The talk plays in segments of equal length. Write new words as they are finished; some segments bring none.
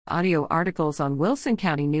audio articles on Wilson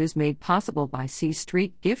County News made possible by C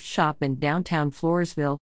Street Gift Shop in downtown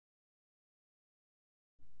Floresville.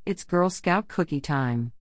 It's Girl Scout cookie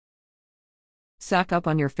time. Stock up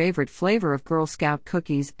on your favorite flavor of Girl Scout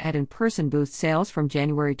cookies at in-person booth sales from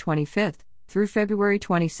January 25th through February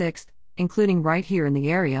 26th, including right here in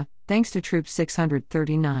the area, thanks to Troop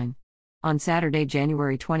 639. On Saturday,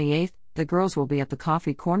 January 28th, the girls will be at the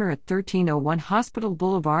Coffee Corner at 1301 Hospital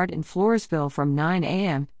Boulevard in Floresville from 9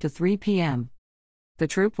 a.m. to 3 p.m. The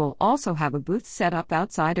troop will also have a booth set up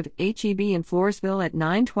outside of H-E-B in Floresville at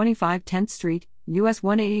 925 10th Street, US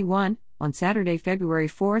 181, on Saturday, February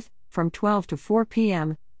 4th, from 12 to 4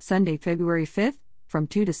 p.m., Sunday, February 5th, from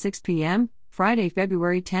 2 to 6 p.m., Friday,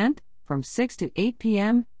 February 10th, from 6 to 8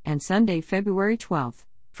 p.m., and Sunday, February 12th,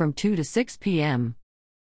 from 2 to 6 p.m.